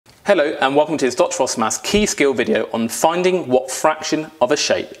Hello and welcome to this Dr. Frost Maths key skill video on finding what fraction of a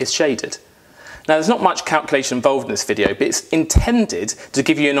shape is shaded. Now there's not much calculation involved in this video, but it's intended to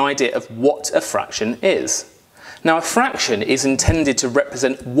give you an idea of what a fraction is. Now a fraction is intended to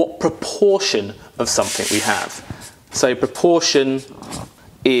represent what proportion of something we have. So proportion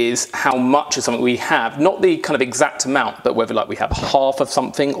is how much of something we have, not the kind of exact amount, but whether like we have half of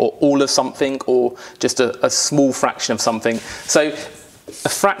something or all of something or just a small fraction of something. So a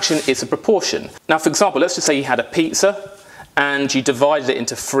fraction is a proportion. Now for example, let's just say you had a pizza and you divided it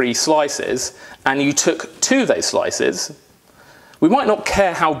into 3 slices and you took 2 of those slices. We might not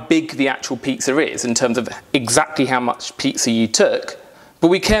care how big the actual pizza is in terms of exactly how much pizza you took, but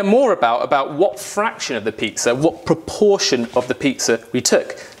we care more about what fraction of the pizza, what proportion of the pizza we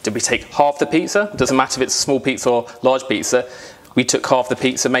took. Did we take half the pizza? Doesn't matter if it's a small pizza or large pizza. We took half the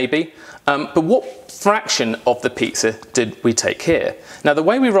pizza maybe. But what fraction of the pizza did we take here? Now the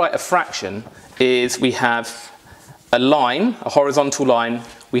way we write a fraction is we have a line, a horizontal line,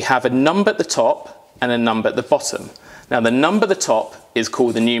 we have a number at the top and a number at the bottom. Now the number at the top is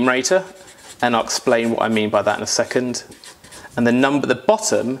called the numerator, and I'll explain what I mean by that in a second. And the number at the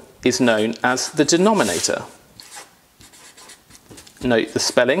bottom is known as the denominator. Note the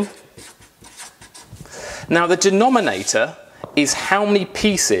spelling. Now the denominator is how many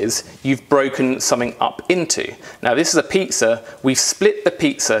pieces you've broken something up into. Now this is a pizza, we've split the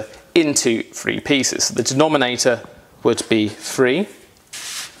pizza into 3 pieces. So the denominator would be 3.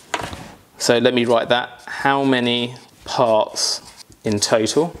 So let me write that, how many parts in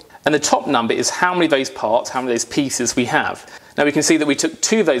total. And the top number is how many of those parts, how many of those pieces we have. Now we can see that we took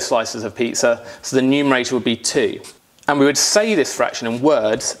 2 of those slices of pizza, so the numerator would be 2. And we would say this fraction in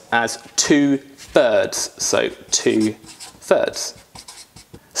words as 2/3, so 2/3.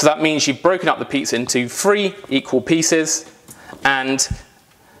 So that means you've broken up the pizza into 3 equal pieces and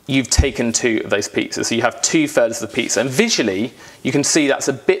you've taken 2 of those pizzas. So you have 2/3 of the pizza. And visually, you can see that's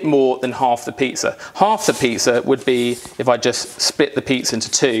a bit more than half the pizza. Half the pizza would be, if I just split the pizza into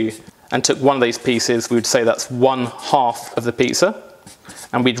 2 and took one of those pieces, we would say that's 1/2 of the pizza.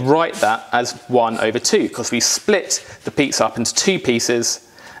 And we'd write that as 1/2 because we split the pizza up into 2 pieces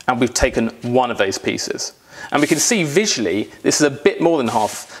and we've taken one of those pieces. And we can see visually this is a bit more than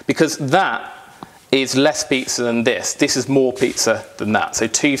half because that is less pizza than this. This is more pizza than that. So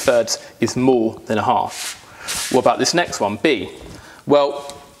 2/3 is more than a half. What about this next one, B?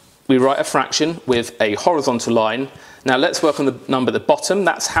 Well, we write a fraction with a horizontal line. Now let's work on the number at the bottom.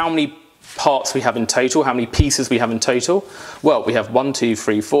 That's how many parts we have in total, how many pieces we have in total. Well, we have 1, 2,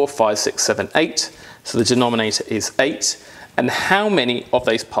 3, 4, 5, 6, 7, 8. So the denominator is 8. And how many of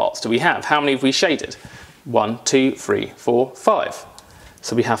those parts do we have? How many have we shaded? 1, 2, 3, 4, 5.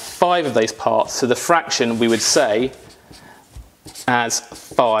 So we have 5 of those parts. So the fraction we would say as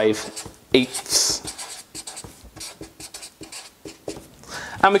 5/8.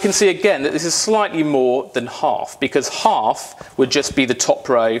 And we can see again that this is slightly more than half because half would just be the top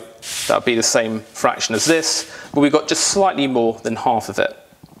row. That would be the same fraction as this, but we've got just slightly more than half of it.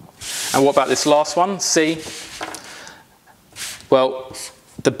 And what about this last one, C? Well,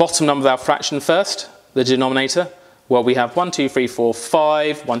 the bottom number of our fraction first, the denominator. Well, we have 1, 2, 3, 4,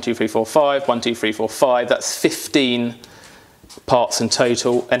 5, 1, 2, 3, 4, 5, 1, 2, 3, 4, 5. That's 15 parts in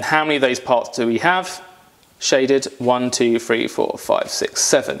total. And how many of those parts do we have shaded? 1, 2, 3, 4, 5, 6,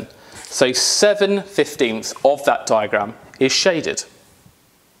 7. So 7/15 of that diagram is shaded.